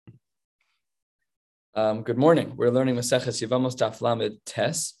Good morning. We're learning Maseches Yevamos Daf Lamed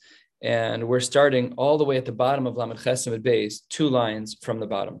Tes, and we're starting all the way at the bottom of Lamed Ches Lamed Beis, 2 lines from the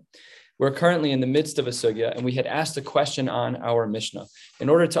bottom. We're currently in the midst of a sugya, and we had asked a question on our Mishnah. In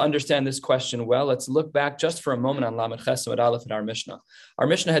order to understand this question well, let's look back just for a moment on Lamed Ches Lamed Aleph in our Mishnah. Our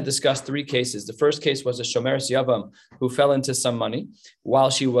Mishnah had discussed 3 cases. The first case was a Shomeres Yavam who fell into some money while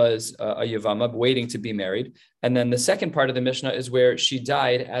she was a Yavama, waiting to be married. And then the second part of the Mishnah is where she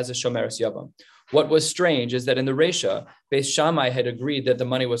died as a Shomeres Yavam. What was strange is that in the Reisha, Beis Shammai had agreed that the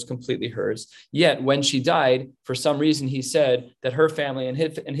money was completely hers. Yet when she died, for some reason, he said that her family and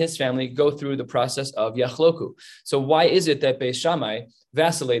his family go through the process of Yachloku. So why is it that Beis Shammai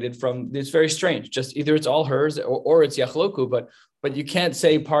vacillated from, it's very strange, just either it's all hers or it's Yachloku, but you can't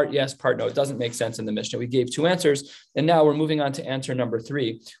say part yes, part no. It doesn't make sense in the Mishnah. We gave 2 answers, and now we're moving on to answer number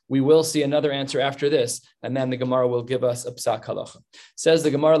 3. We will see another answer after this, and then the Gemara will give us a psak halacha. Says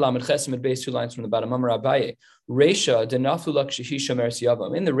the Gemara, Lamed Ches Lamed Beis, 2 lines from the bottom, Amar Abaye, Reisha denafulak shehi shomeres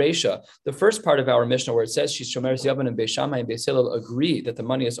yavam. In the Reisha, the first part of our Mishnah where it says she's shomeres yavam and Beis Shammai and Beis Hillel agree that the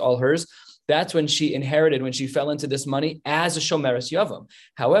money is all hers, that's when she inherited, when she fell into this money as a shomeres yavam.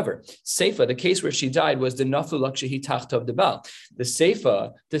 However, Seifa, the case where she died, was the nafulak shehi tachtav debal. The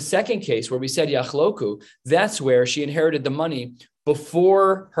Seifa, the second case where we said yachloku, that's where she inherited the money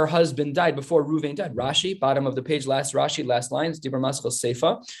before her husband died, before Ruvain died. Rashi, bottom of the page, last lines, Dibur Maschel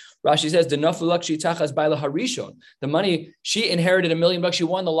Seifa. Rashi says, the money, she inherited $1 million. She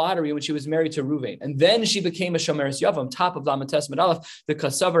won the lottery when she was married to Ruvain. And then she became a Shomeres Yavam, top of Lamed Tes Lamed Aleph, the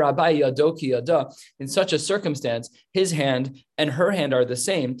Kasavar Abaye Yadoki Yada. In such a circumstance, his hand and her hand are the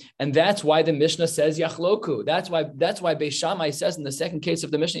same. And that's why the Mishnah says Yachloku. That's why Beis Shammai says in the second case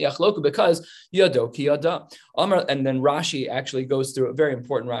of the Mishnah Yachloku, because Yadoki Yada. And then Rashi actually goes through a very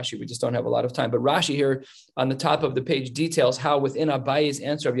important Rashi. We just don't have a lot of time. But Rashi here on the top of the page details how within Abaye's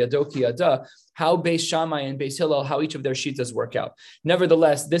answer of Yadoki Yada, how Beis Shammai and Beis Hillel, how each of their shitas work out.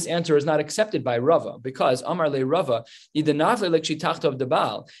 Nevertheless, this answer is not accepted by Rava because Amar le Rava, if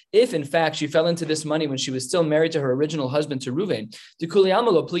in fact she fell into this money when she was still married to her original husband to Ruvain,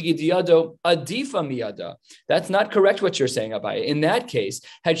 that's not correct what you're saying, Abaye. In that case,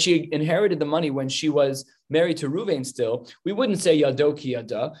 had she inherited the money when she was married to Ruvain still, we wouldn't say Yado ki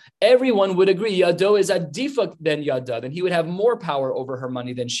Yada. Everyone would agree Yado is adifa than Yada, then he would have more power over her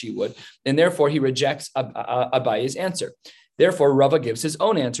money than she would. And therefore, he rejects Abaye's answer. Therefore, Rava gives his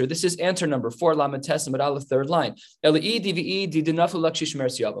own answer. This is answer number 4, Lamed Tes Lamed Aleph, 3rd line.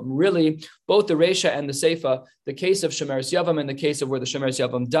 Really, both the Reisha and the Seifa, the case of Shomeres Yavam and the case of where the Shomeres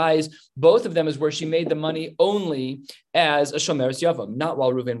Yavam dies, both of them is where she made the money only as a Shomeres Yavam, not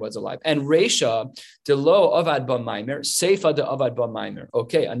while Reuven was alive. And Reisha, de lo avad ba maimer, Seifa de avad ba maimer.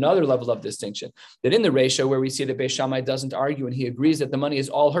 Okay, another level of distinction. That in the Reisha, where we see that Beis Shammai doesn't argue and he agrees that the money is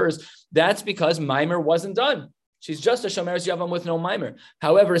all hers, that's because maimer wasn't done. She's just a Shomeres Yavam with no Maimer.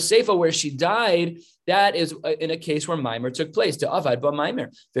 However, Seifa, where she died, that is in a case where Maimer took place. To Avad ba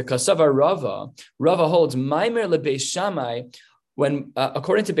Maimer. The Kasava Rava holds Maimer le Beis Shammai. When,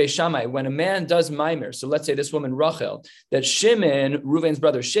 according to Beis Shammai, when a man does Maimer, so let's say this woman Rachel, that Shimon, Reuven's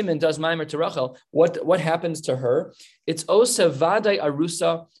brother Shimon, does Maimer to Rachel, what happens to her? It's osa vadai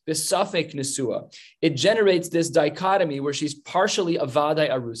arusa b'safek nesua. It generates this dichotomy where she's partially a vadai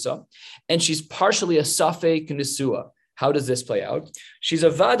arusa and she's partially a safek nesua. How does this play out? She's a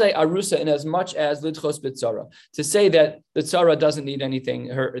vadai arusa in as much as lidchos b'tzara, to say that the tzara doesn't need anything,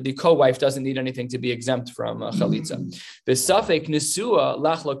 the co-wife doesn't need anything to be exempt from chalitza. The safek nesua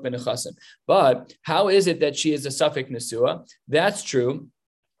lachlok benechasim. But how is it that she is a safek nesua? That's true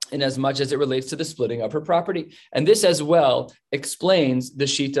in as much as it relates to the splitting of her property. And this as well explains the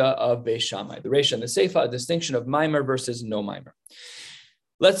shita of Beis Shammai, the Reisha and the Seifa, a distinction of Maimer versus no Maimer.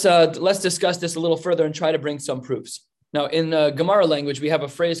 Let's discuss this a little further and try to bring some proofs. Now, in Gemara language, we have a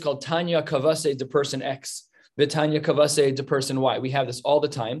phrase called Tanya Kavase to person X, Vitanya Kavase to person Y. We have this all the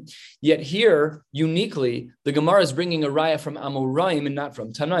time. Yet here, uniquely, the Gemara is bringing a raya from Amoraim and not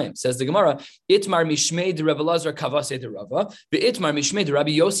from Tanaim. Says the Gemara, Itmar Mishmei de Reb Elazar Kavase de Rava, Itmar Mishmei de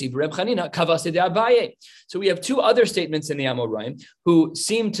Rabbi Yossi Reb Chanina Kavase de Abaye. So we have 2 other statements in the Amoraim who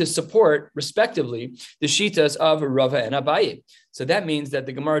seem to support, respectively, the shitas of Rava and Abaye. So that means that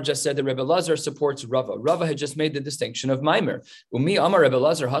the Gemara just said that Rebbe Elazar supports Rava. Rava had just made the distinction of Maimer. Umi Amar Rebbe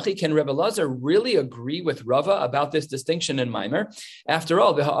Elazar Hachi. Can Rebbe Elazar really agree with Rava about this distinction in Maimer? After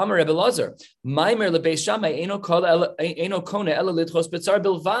all, V'ha Amar Rebbe Elazar, Maimer leBeis Shammai eino kone ela lidchos b'tzar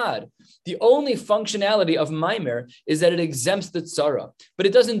bilvad. The only functionality of Maimer is that it exempts the tzara, but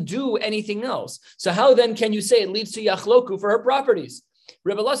it doesn't do anything else. So how then can you say it leads to Yachloku for her properties?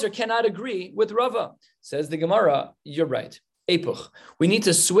 Rebbe Elazar cannot agree with Rava. Says the Gemara, you're right. Epuch. We need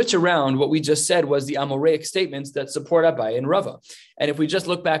to switch around what we just said was the Amoreic statements that support Abaye and Rava. And if we just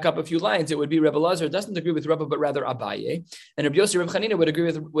look back up a few lines, it would be Rebbe Lazar doesn't agree with Rava, but rather Abaye. And Rabbi Yossi Reb Chanina would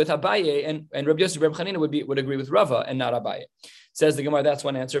agree with Abaye, and Rabbi Yossi Reb Chanina would agree with Rava and not Abaye. Says the Gemara, that's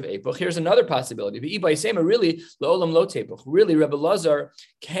one answer of Epuch. Here's another possibility. Really, Le'olam lo tepuch. Really, Rebbe Lazar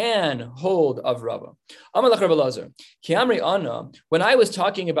can hold of Rava. Amalach Rebbe Lazar. Ki amri ana, when I was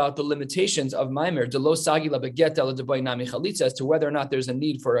talking about the limitations of Maimer, de lo sagila beget ala deboy nami chalitza, as to whether or not there's a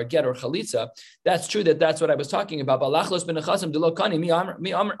need for a get or chalitza, that's true that's what I was talking about. Balachlos ben nechasim de lo kani mi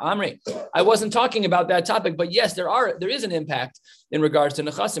amri. I wasn't talking about that topic, but yes, there is an impact in regards to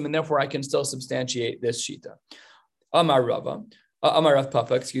nechasim, and therefore I can still substantiate this shita. Amar Rava. Amar Rav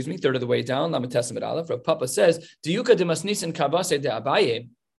Papa, third of the way down, Lamatesim Aleph. Rav Papa says, Diyuka de Masnisin Kabase de Abaye.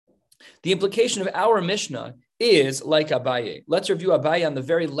 The implication of our Mishnah is like Abaye. Let's review Abaye on the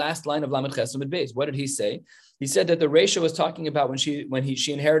very last line of Lamed Chesed Beis. What did he say? He said that the Reisha was talking about when she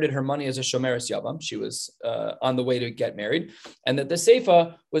inherited her money as a Shomeres Yavam. She was on the way to get married, and that the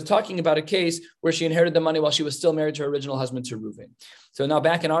Seifa was talking about a case where she inherited the money while she was still married to her original husband, to Reuven. So now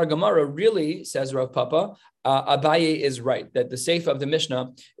back in our Gemara, really, says Rav Papa, Abaye is right, that the Seifa of the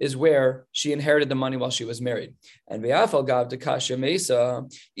Mishnah is where she inherited the money while she was married. And Ve'afal Gav de Kasha Mesa,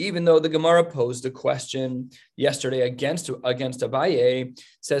 even though the Gemara posed a question yesterday against Abaye,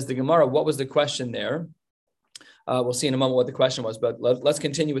 says the Gemara, what was the question there? We'll see in a moment what the question was, but let's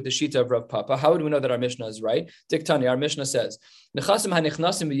continue with the Shita of Rav Papa. How do we know that our Mishnah is right? Diktani, our Mishnah says,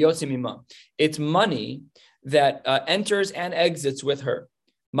 it's money that enters and exits with her.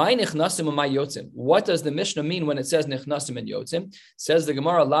 What does the Mishnah mean when it says nichnasim and yotzim? Says the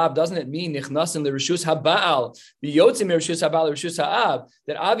Gemara, Lav, doesn't it mean nichnasim l'rishus haba'al, v'yotzim l'rishus haba'al l'rishus ha'av?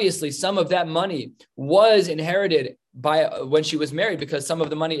 That obviously some of that money was inherited by when she was married, because some of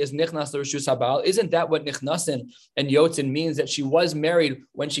the money is nichnas l'rishus haba'al. Isn't that what nichnasim and yotzim means? That she was married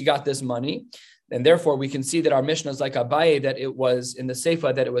when she got this money? And therefore, we can see that our Mishnah is like Abaye, that it was in the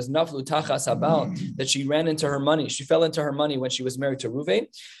Seifa, that it was naflu tachas habal, that she ran into her money. She fell into her money when she was married to Reuven.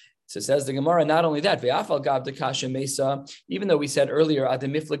 So says the Gemara, not only that, ve'afal gav de kasha mesa, even though we said earlier,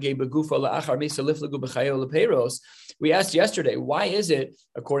 ademiflage begufo la'achar mesa liflagu b'chayo leperos, we asked yesterday, why is it,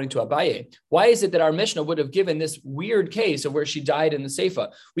 according to Abaye, why is it that our Mishnah would have given this weird case of where she died in the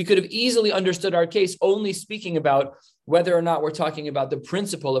Seifa? We could have easily understood our case only speaking about whether or not we're talking about the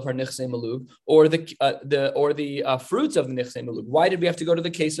principle of her nichsei malug or the fruits of the nichsei malug. Why did we have to go to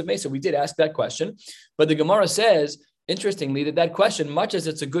the case of Mesa? We did ask that question, but the Gemara says, interestingly, that question, much as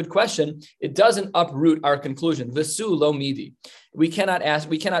it's a good question, it doesn't uproot our conclusion. Vesu lo midi. We cannot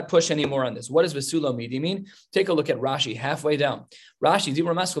push any more on this. What does vesu lo midi mean? Take a look at Rashi halfway down. Rashi,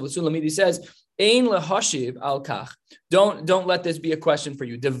 Dibur Maskal, vesu lo midi says, Ein lehashiv al kach. Don't let this be a question for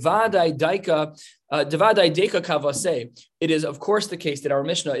you. Devadai deika kavase. It is, of course, the case that our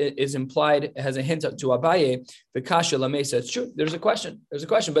Mishnah is implied, has a hint to Abaye, the kasha lamesa. It's true. There's a question.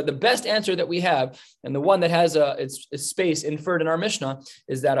 But the best answer that we have, and the one that has its space inferred in our Mishnah,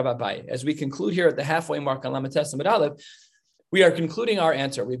 is that of Abaye. As we conclude here at the halfway mark on Lamed Tes Amud Aleph, we are concluding our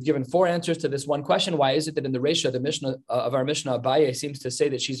answer. We've given 4 answers to this one question. Why is it that in the Reisha, the Mishnah of our Mishnah, Abaye seems to say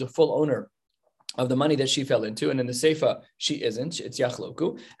that she's a full owner of the money that she fell into, and in the Seifa, she isn't. It's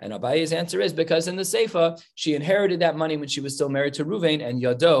Yachloku. And Abaye's answer is because in the Seifa, she inherited that money when she was still married to Reuven, and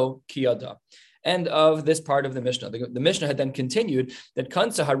Yado ki Yada. End of this part of the Mishnah. The Mishnah had then continued that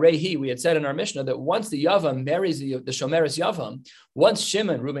Kansa Harehi, we had said in our Mishnah that once the Yavam marries the Shomeres Yavam, once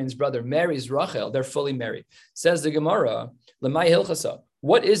Shimon, Reuven's brother, marries Rachel, they're fully married. Says the Gemara, Lemay Hilchasa,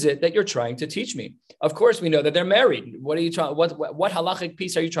 what is it that you're trying to teach me? Of course, we know that they're married. What are you trying? What halachic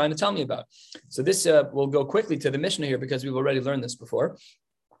piece are you trying to tell me about? So this will go quickly to the Mishnah here because we've already learned this before.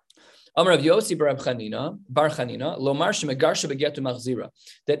 Amar Rav Yossi bar Chanina, Lomar shemegarsha begetu machzira.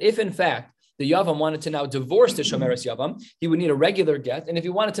 That if in fact the Yavam wanted to now divorce the Shomeres Yavam, he would need a regular get, and if he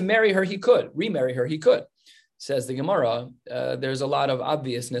wanted to marry her, he could remarry her. He could. Says the Gemara, there's a lot of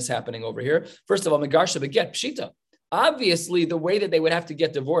obviousness happening over here. First of all, megarsha beget pshita. Obviously, the way that they would have to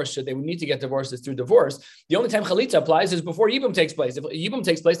get divorced, should they would need to get divorced, is through divorce. The only time chalitza applies is before yibum takes place. If yibum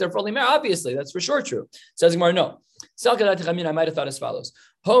takes place, they're fully married. Obviously, that's for sure true. Says Gemara, no. I might have thought as follows.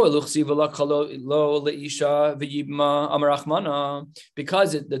 Because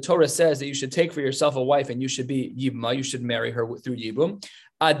the Torah says that you should take for yourself a wife and you should be yibma, you should marry her through yibum.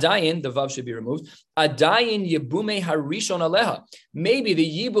 Adayin, the vav should be removed. Adayin yibume harishon aleha. Maybe the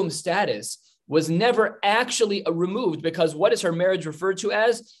yibum status was never actually removed, because what is her marriage referred to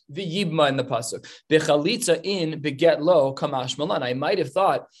as? The Yibma in the pasuk. The Chalitza in beget lo kamash malan. I might have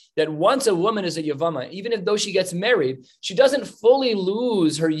thought that once a woman is a Yavama, even if though she gets married, she doesn't fully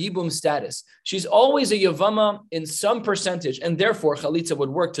lose her Yibum status. She's always a Yavama in some percentage, and therefore Chalitza would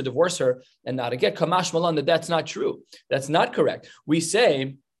work to divorce her and not a get. Kamash malan, that's not true. That's not correct. We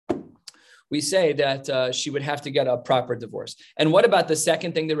say that she would have to get a proper divorce. And what about the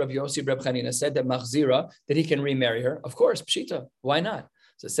second thing that Rav Yossi Reb Chanina said, that Machzira, that he can remarry her? Of course, Pshita. Why not?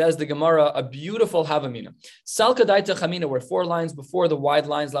 So it says the Gemara, a beautiful Havamina. Salka daita chamina, were 4 lines before the wide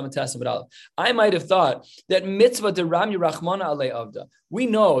lines, Lamates and Aleph. I might have thought that mitzvah de Rami Rachmana alei avda. We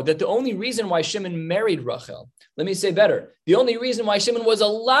know that the only reason why Shimon married Rachel, let me say better, the only reason why Shimon was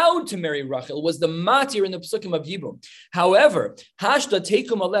allowed to marry Rachel was the matir in the psukim of Yibum. However, hashda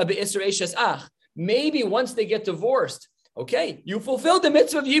teikum aleh be'isr eshes ach. Maybe once they get divorced, okay, you fulfilled the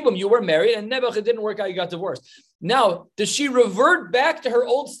mitzvah of Yibum. You were married, and Nebuch, it didn't work out. You got divorced. Now, does she revert back to her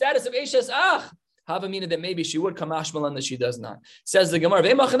old status of Eshes Ach? Havamina, that maybe she would, Kamash Malan, that she does not. Says the Gemara,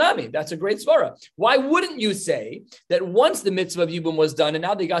 that's a great svara. Why wouldn't you say that once the mitzvah of Yibum was done and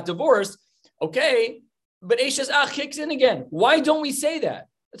now they got divorced, okay, but Eshes Ach kicks in again? Why don't we say that?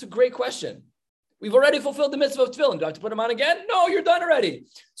 That's a great question. We've already fulfilled the mitzvah of tefillin. Do I have to put them on again? No, you're done already.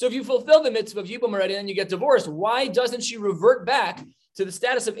 So if you fulfill the mitzvah of Yibum already and then you get divorced, why doesn't she revert back to the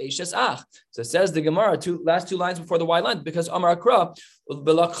status of Eshes Ach? So it says the Gemara, last 2 lines before the wide line, because Amar Akra,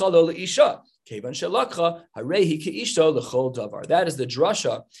 Belakcha lo leisha. That is the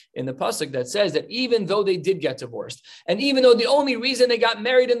drasha in the pasuk that says that even though they did get divorced, and even though the only reason they got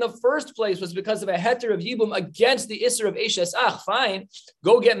married in the first place was because of a heter of Yibum against the Isser of Eshes Ach, fine,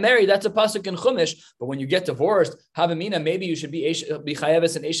 go get married. That's a pasuk in Chumash. But when you get divorced, Havamina, maybe you should be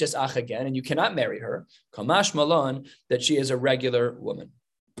chayeves and Eshes Ach again, and you cannot marry her. Kamash Malon, that she is a regular woman.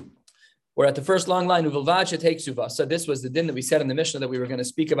 We're at the first long line, Uvilvacha takes Suva. So this was the din that we said in the Mishnah that we were going to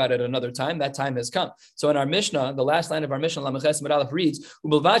speak about at another time. That time has come. So in our Mishnah, the last line of our Mishnah, Lamaches Medalef reads,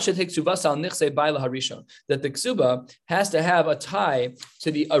 Uvilvacha takes Suva sal nichse baila harishon. That the Ksuba has to have a tie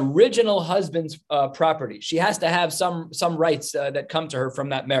to the original husband's property. She has to have some rights that come to her from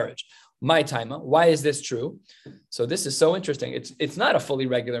that marriage. My taima. Why is this true? So this is so interesting. It's not a fully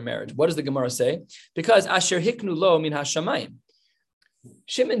regular marriage. What does the Gemara say? Because Asher hiknu lo min hashamayim.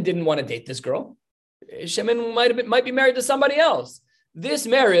 Shimon didn't want to date this girl. Shimon might be married to somebody else. This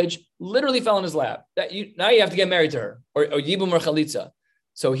marriage literally fell in his lap. Now you have to get married to her, or Yibum or Chalitza.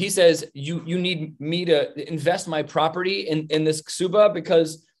 So he says, you need me to invest my property in this ksuba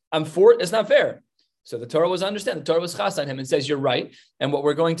because it's not fair. So the Torah was understand. The Torah was chas on him and says, you're right. And what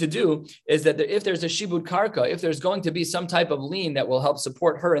we're going to do is that if there's a shibud karka, if there's going to be some type of lien that will help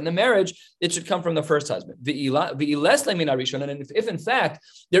support her in the marriage, it should come from the first husband. And if in fact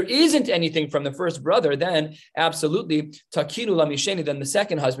there isn't anything from the first brother, then absolutely takinu lamisheni, then the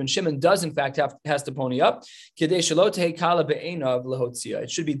second husband, Shimon, does in fact has to pony up. It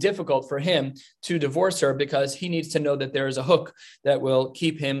should be difficult for him to divorce her because he needs to know that there is a hook that will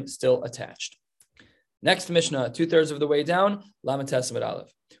keep him still attached. Next Mishnah, 2/3 of the way down, Lamates Amud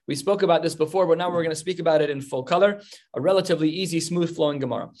Aleph. We spoke about this before, but now we're going to speak about it in full color. A relatively easy, smooth-flowing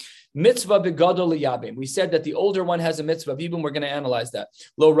Gemara. Mitzvah begadol liyabim. We said that the older one has a mitzvah of Yibum. We're going to analyze that.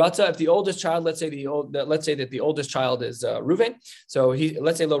 Lo rata, if the oldest child, let's say that the oldest child is Reuven. So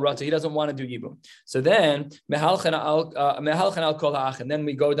let's say lo rata, he doesn't want to do Yibum. So then mehalchen al kol ha'ach, and then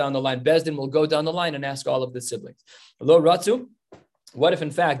we go down the line. Bezdin will go down the line and ask all of the siblings. Lo ratu. What if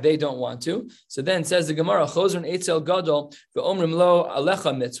in fact they don't want to? So then says the Gemara, Chozron Eitzel Gadol ve'omrim lo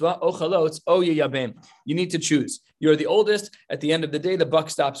alecha mitzvah o chalotz o yiyabim. You need to choose. You're the oldest. At the end of the day, the buck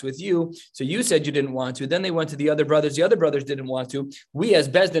stops with you. So you said you didn't want to. Then they went to the other brothers. The other brothers didn't want to. We as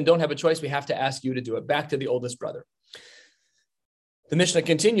Bezdin don't have a choice. We have to ask you to do it. Back to the oldest brother. The Mishnah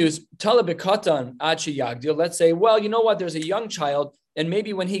continues, Tala bekatan ad sheyagdil. Let's say, well, you know what? There's a young child. And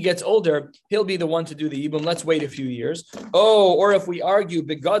maybe when he gets older, he'll be the one to do the Yibum. Let's wait a few years. Or if we argue,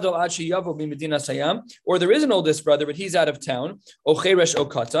 Begadol ad sheyavo b'medina sayam, or there is an oldest brother, but he's out of town, o cheresh o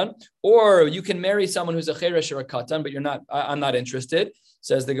katan, or you can marry someone who's a cheresh or a katan, but I'm not interested.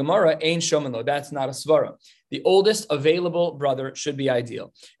 Says the Gemara, Ein shomen lo. That's not a svara. The oldest available brother should be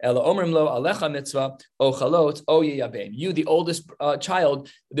ideal. Ela omrim lo alecha mitzvah o chalot o yiyabim. You, the oldest child,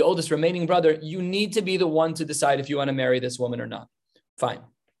 the oldest remaining brother, you need to be the one to decide if you want to marry this woman or not. Fine.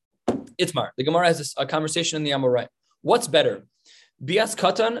 Itmar. The Gemara has a conversation in the Amorai. What's better? Bias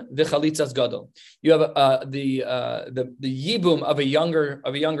katan v'chalitzas gadol. You have the yibum of a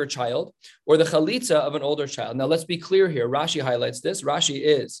younger child, or the chalitza of an older child. Now let's be clear here. Rashi highlights this. Rashi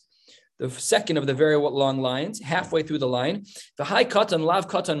is the second of the very long lines, halfway through the line. The high katan lav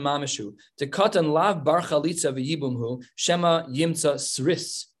katan mamishu, the katan lav bar chalitza v'yibumhu shema yimtza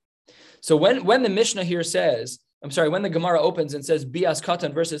sris. So when the Mishnah here says, when the Gemara opens and says bias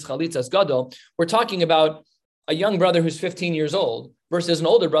katan versus chalitzas gadol, we're talking about a young brother who's 15 years old versus an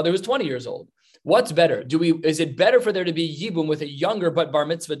older brother who's 20 years old. What's better? Is it better for there to be yibum with a younger but bar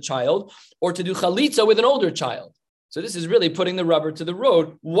mitzvah child, or to do chalitza with an older child? So this is really putting the rubber to the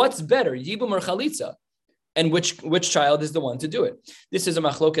road. What's better, yibum or chalitza? And which child is the one to do it? This is a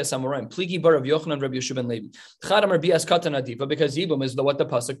machlokes amoraim. Pligi bar of Yochanan Rabbi Yeshua ben Levi. Chad amar bias katan adifa, because yibum is what the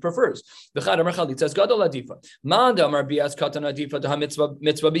pasuk prefers. V'chad amar chalitza is gadol adifa. Ma'anda amar bias katan adifa to mitzvah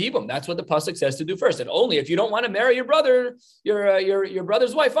b'yibum. That's what the pasuk says to do first. And only if you don't want to marry your brother, your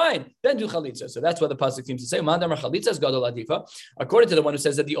brother's wife, fine, then do chalitza. So that's what the pasuk seems to say. Ma'anda amar chalitza is gadol adifa. According to the one who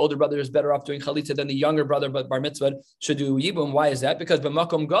says that the older brother is better off doing chalitza than the younger brother, but bar mitzvah should do yibum. Why is that? Because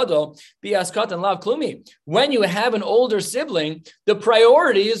b'makom gadol bias katan lav klumi. When you have an older sibling, the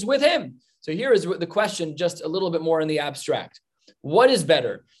priority is with him. So here is the question, just a little bit more in the abstract. What is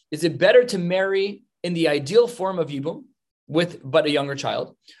better? Is it better to marry in the ideal form of yibum but a younger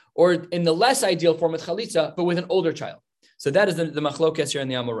child, or in the less ideal form with chalitza, but with an older child? So that is the machlokes here in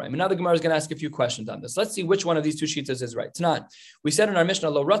the Amoraim. And now the Gemara is going to ask a few questions on this. Let's see which one of these two shitas is right. Tanan, we said in our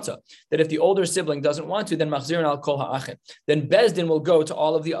Mishnah lo ratza that if the older sibling doesn't want to, then machzirin al kol ha'achin. Then Bezdin will go to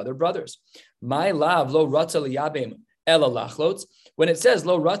all of the other brothers. My lav lo ratza liyabim ela lachlotz. When it says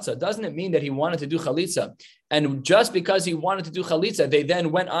lo ratza, doesn't it mean that he wanted to do chalitza? And just because he wanted to do chalitza, they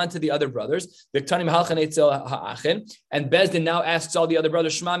then went on to the other brothers. And Bezdin now asks all the other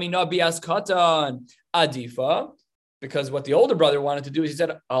brothers, Shmami no bias katan adifa. Because what the older brother wanted to do is he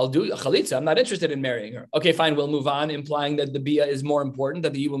said, I'll do chalitza. I'm not interested in marrying her. Okay, fine, we'll move on, implying that the bia is more important,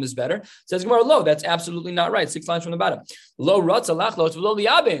 that the yibum is better. Says Gemara, lo, that's absolutely not right. 6 lines from the bottom. Lo ratza lachlot v'lo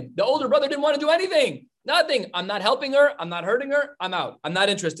liyabim. The older brother didn't want to do anything. Nothing. I'm not helping her. I'm not hurting her. I'm out. I'm not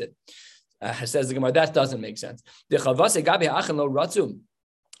interested. Says the Gemara, that doesn't make sense. Lo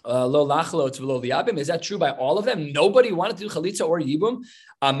lachlot v'lo liyabim. Is that true by all of them? Nobody wanted to do chalitza or yibum.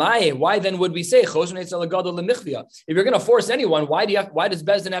 Amai, why then would we say if you're going to force anyone? Why does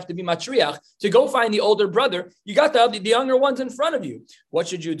Bezdin have to be matriach to go find the older brother? You got the younger ones in front of you. What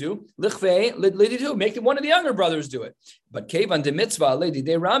should you do? Make one of the younger brothers do it. But kevan de mitzvah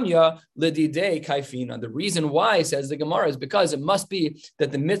lididei ramya lididei kaifina. The reason why, says the Gemara, is because it must be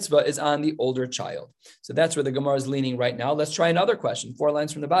that the mitzvah is on the older child. So that's where the Gemara is leaning right now. Let's try another question. 4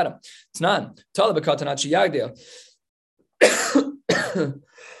 lines from the bottom. Tnan talabakatanat sheyagdil.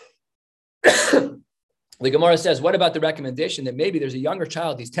 The Gemara says, what about the recommendation that maybe there's a younger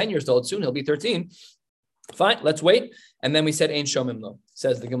child, he's 10 years old, soon he'll be 13. Fine, let's wait. And then we said, Ein shomim lo.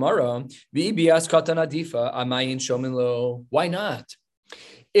 Says the Gemara, V'bias katan adifa, amayin shomim lo. Why not?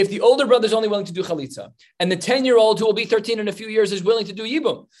 If the older brother is only willing to do chalitza, and the 10-year-old who will be 13 in a few years is willing to do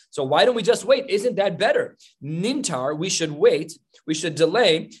yibum, so why don't we just wait? Isn't that better? Nintar, we should wait. We should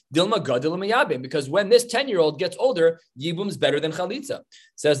delay dilma gadol mayabim, because when this 10-year-old gets older, yibum's better than chalitza.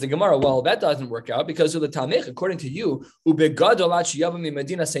 Says the Gemara, well, that doesn't work out because of the Talmich, according to you, we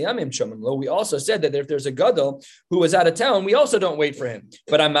also said that if there's a gadol who was out of town, we also don't wait for him.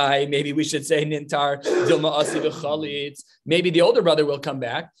 But maybe we should say nintar dilma asi v'chalitz. Maybe the older brother will come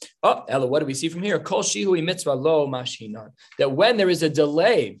back. Oh, Ella, what do we see from here? Kol shihui mitzvah lo mashinan. That when there is a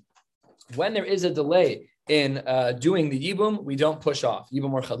delay in doing the yibum, we don't push off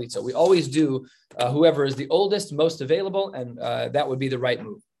yibum or chalitza. We always do whoever is the oldest, most available, and that would be the right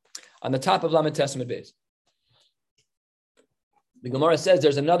move. On the top of Lamed Testament base, the Gemara says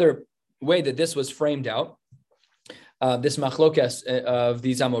there's another way that this was framed out. This machlokes of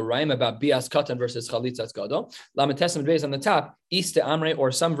these Amoraim about bias katan versus chalitzas gadol. Lamed Testament base on the top, is de amre,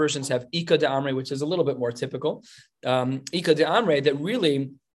 or some versions have ika de amre, which is a little bit more typical. Ika de amre, that really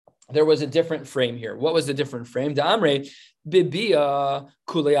there was a different frame here. What was the different frame? De amre bibia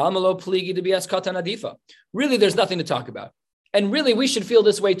kule amalo pligi de bias katan adifa. Really, there's nothing to talk about. And really, we should feel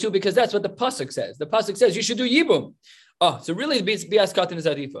this way too, because that's what the pasuk says. The pasuk says you should do yibum. Oh, so really, bias katan is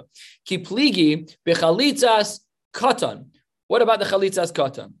adifa. Ki pligi bechalitzas katan. What about the chalitzas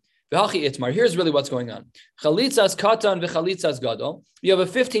katan? Here's really what's going on. Chalitzas katan v'chalitzas gadol. You have a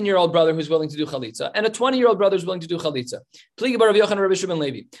 15-year-old brother who's willing to do chalitza, and a 20-year-old brother who's willing to do chalitza.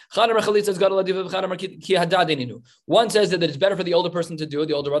 One says that it's better for the older person to do it,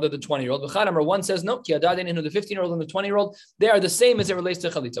 the older brother, the 20-year-old. One says no, the 15-year-old and the 20-year-old, they are the same as it relates to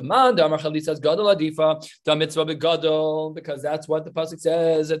chalitza. Because that's what the pasuk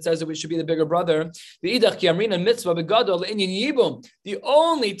says. It says that we should be the bigger brother. The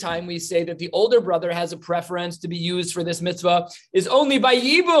only time time we say that the older brother has a preference to be used for this mitzvah is only by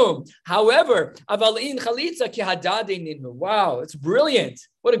Yibum. However, Avalin Chalitza Kihadade Ninhu. Wow, it's brilliant.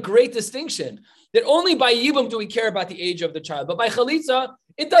 What a great distinction. That only by Yibum do we care about the age of the child. But by Chalitza,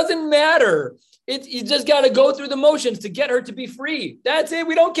 it doesn't matter. You just got to go through the motions to get her to be free. That's it.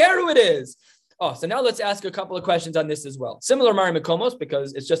 We don't care who it is. Oh, so now let's ask a couple of questions on this as well. Similar Mari Mekomos,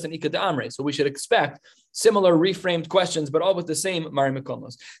 because it's just an Ika Amre. So we should expect similar reframed questions, but all with the same Mari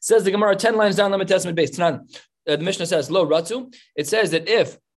Mekomos. Says the Gemara 10 lines down, Lamed Testament base. The Mishnah says, Lo Ratzu. It says that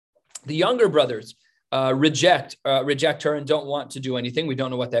if the younger brothers reject her and don't want to do anything, we don't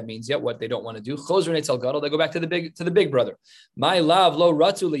know what that means yet, what they don't want to do. They go back to the big brother. My love, Lo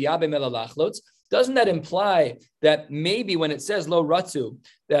Ratzu liyabe melalachlots. Doesn't that imply that maybe when it says lo ratzu,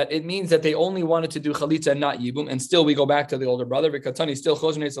 that it means that they only wanted to do chalitza and not yibum, and still we go back to the older brother, Vikatani still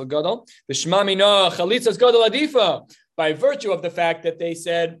choshen etzel gadol, v'shmami no chalitza's gadol adifa, by virtue of the fact that they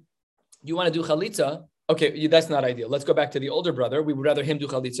said, you want to do chalitza, okay, that's not ideal. Let's go back to the older brother. We would rather him do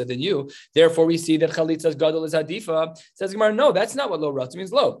chalitza than you. Therefore, we see that chalitza's gadol is adifa. Says Gemara, no, that's not what lo ratzu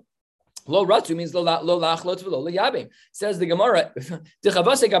means. Lo ratzu means lo lachlot v'lo liyabim. Says the Gemara,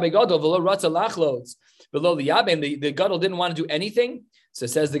 dechavase gabe gadol v'lo ratza lachlot v'lo liyabim. The gadol didn't want to do anything. So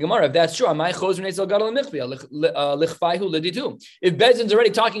says the Gemara, if that's true, amai chozr neitzel gadol michvia lichfaihu liditu. If Bezdin's already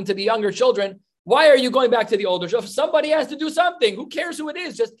talking to the younger children, why are you going back to the older? If somebody has to do something, who cares who it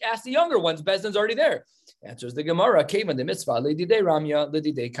is? Just ask the younger ones. Bezdin's already there. Answers the Gemara, Kevan de mitzvah lididei ramya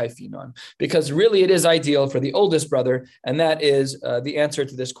lididei kaifinon, because really it is ideal for the oldest brother, and that is the answer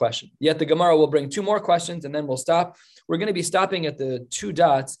to this question. Yet the Gemara will bring two more questions, and then we'll stop. We're going to be stopping at the two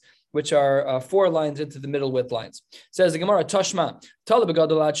dots, which are 4 lines into the middle width lines. Says the Gemara, Tashma,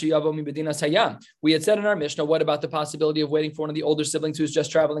 we had said in our Mishnah, what about the possibility of waiting for one of the older siblings who's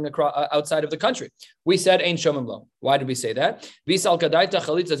just traveling across, outside of the country? We said, Ein Shomim Lo. Why did we say that?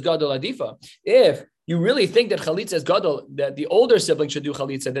 If you really think that chalitza is gadol, that the older sibling should do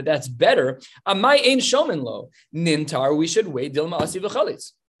chalitza, that's better, amai ein shomen lo, nintar, we should wait, dilma asi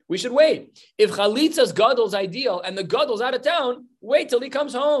v'chalitz. We should wait. If chalitza's gadol's ideal and the gadol's out of town, wait till he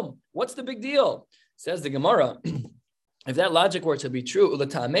comes home. What's the big deal? Says the Gemara, if that logic were to be true,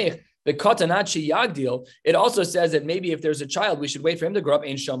 ulatamech, the Katanachi Yagdil, it also says that maybe if there's a child, we should wait for him to grow up.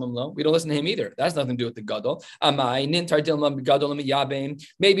 Ein Shomim Lo. We don't listen to him either. That's nothing to do with the Gadol. Amai, Nintar Dilma Gadol Yabein.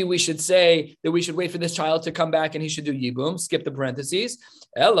 Maybe we should say that we should wait for this child to come back and he should do Yibum, skip the parentheses.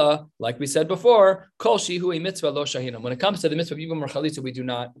 Ella, like we said before, Kol Shihu a mitzvah lo shahinam. When it comes to the mitzvah of Yibum or Chalitza, we do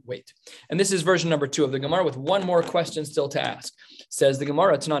not wait. And this is version number 2 of the Gemara with one more question still to ask. Says the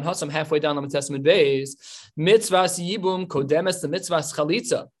Gemara, Tanan Hasam, halfway down the Testament Bays, Mitzvahs Yibum kodemes the mitzvahs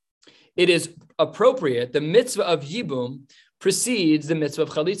Chalitza. It is appropriate. The mitzvah of Yibum precedes the mitzvah of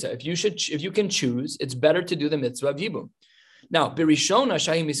Chalitza. If you can choose, it's better to do the mitzvah of Yibum. Now, Birishona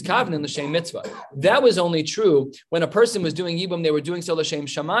Shahim Iskavnin L'Shem Mitzvah. That was only true when a person was doing Yibum, they were doing so L'Shem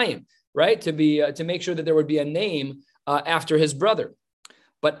Shamayim, right? To make sure that there would be a name after his brother.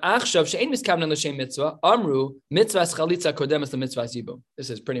 But Achshav She'ein Miskavnin L'Shem Mitzvah, Amru Mitzvahs Chalitza Kodemes Mitzvahs Yibum. This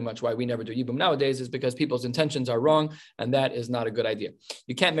is pretty much why we never do Yibum nowadays, is because people's intentions are wrong, and that is not a good idea.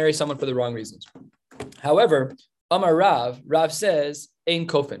 You can't marry someone for the wrong reasons. However, Amar Rav says, Ein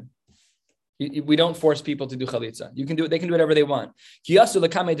Kofin. We don't force people to do chalitza. You can do it; they can do whatever they want. Kiyasu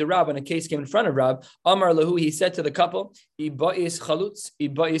lekame de Rav, when a case came in front of Rav, Amar lahu, he said to the couple, Iba'is chalutz,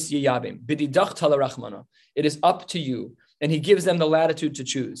 Iba'is yiyabim, bididach talarachmana. It is up to you. And he gives them the latitude to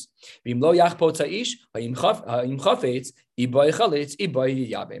choose. Rav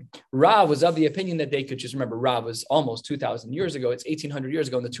was of the opinion that they could choose. Remember, Rav was almost 2,000 years ago. It's 1,800 years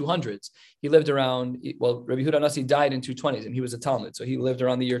ago in the 200s. He lived around, Rabbi Yehuda Nasi died in 220s, and he was a Talmud, so he lived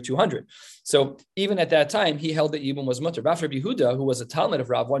around the year 200. So even at that time, he held that Yibum was mutter. Rabbi Yehuda, who was a Talmud of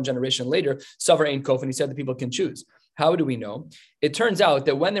Rav one generation later, Savar Ein Kof, and he said that people can choose. How do we know? It turns out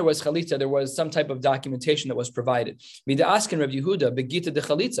that when there was chalitza, there was some type of documentation that was provided. Mida askin Rabbi Yehuda begita de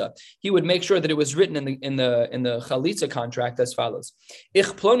chalitza. He would make sure that it was written in the chalitza contract as follows: Ich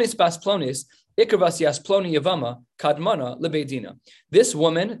plonis bas plonis ikavasias ploni yavama kadmana lebeidina. This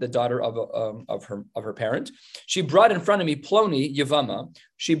woman, the daughter of her parent, she brought in front of me ploni yavama.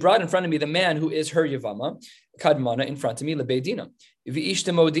 She brought in front of me the man who is her yavama kadmana in front of me lebeidina. And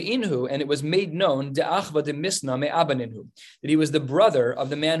it was made known that he was the brother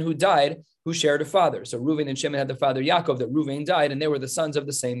of the man who died, who shared a father. So Reuven and Shimon had the father Yaakov, that Reuven died, and they were the sons of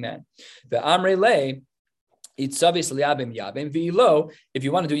the same man. The Amre Le, If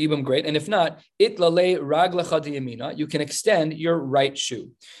you want to do Yibum, great. And if not, you can extend your right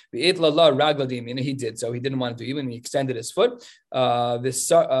shoe. He did so. He didn't want to do Yibum. He extended his foot.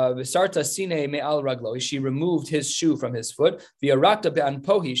 She removed his shoe from his foot.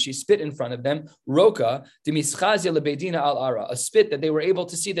 She spit in front of them. Roka, a spit that they were able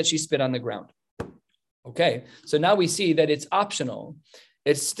to see that she spit on the ground. Okay, so now we see that it's optional.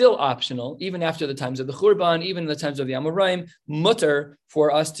 It's still optional, even after the times of the Churban, even in the times of the Amoraim, mutter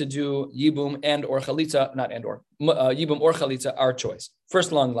for us to do Yibum and or Chalitza, not and or, Yibum or Chalitza, our choice.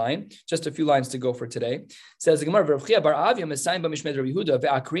 First long line, just a few lines to go for today. Says the Gemara,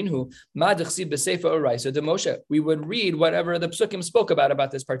 we would read whatever the Psukim spoke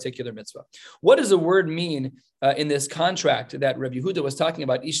about this particular mitzvah. What does the word mean in this contract that Rabbi Yehuda was talking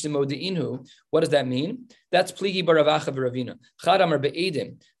about? What does that mean? That's Pligi Baravacha V'Ravina. Chadamar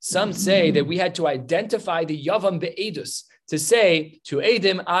be'edim. Some say that we had to identify the Yavam be'edus, to say to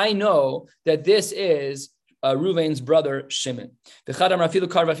Edim, I know that this is Ruvain's brother Shimon.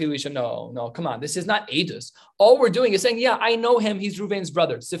 No, come on. This is not Edus. All we're doing is saying, yeah, I know him. He's Ruvain's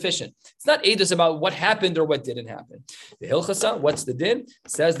brother. It's sufficient. It's not Edus about what happened or what didn't happen. The Hilchasa, what's the din?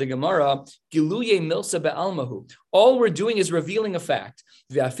 Says the Gemara, Giluye Milsa Be'almahu. All we're doing is revealing a fact.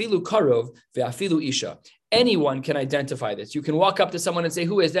 Ve'afilu karov, ve'afilu isha. Anyone can identify this. You can walk up to someone and say,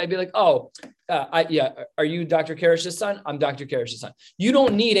 who is that? I'd be like, are you Dr. Karish's son? I'm Dr. Karish's son. You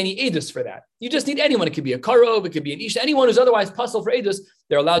don't need any edus for that. You just need anyone. It could be a karov, it could be an isha. Anyone who's otherwise puzzled for edus,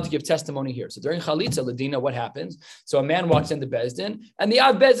 they're allowed to give testimony here. So during Chalitza, Ladina, what happens? So a man walks into Bezdin, and the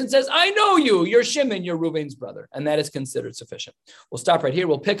Av Bezdin says, I know you. You're Shimon, you're Ruvain's brother. And that is considered sufficient. We'll stop right here.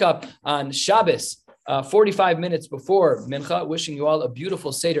 We'll pick up on Shabbos, 45 minutes before Mincha, wishing you all a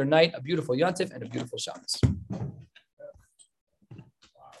beautiful Seder night, a beautiful Yontif, and a beautiful Shabbos.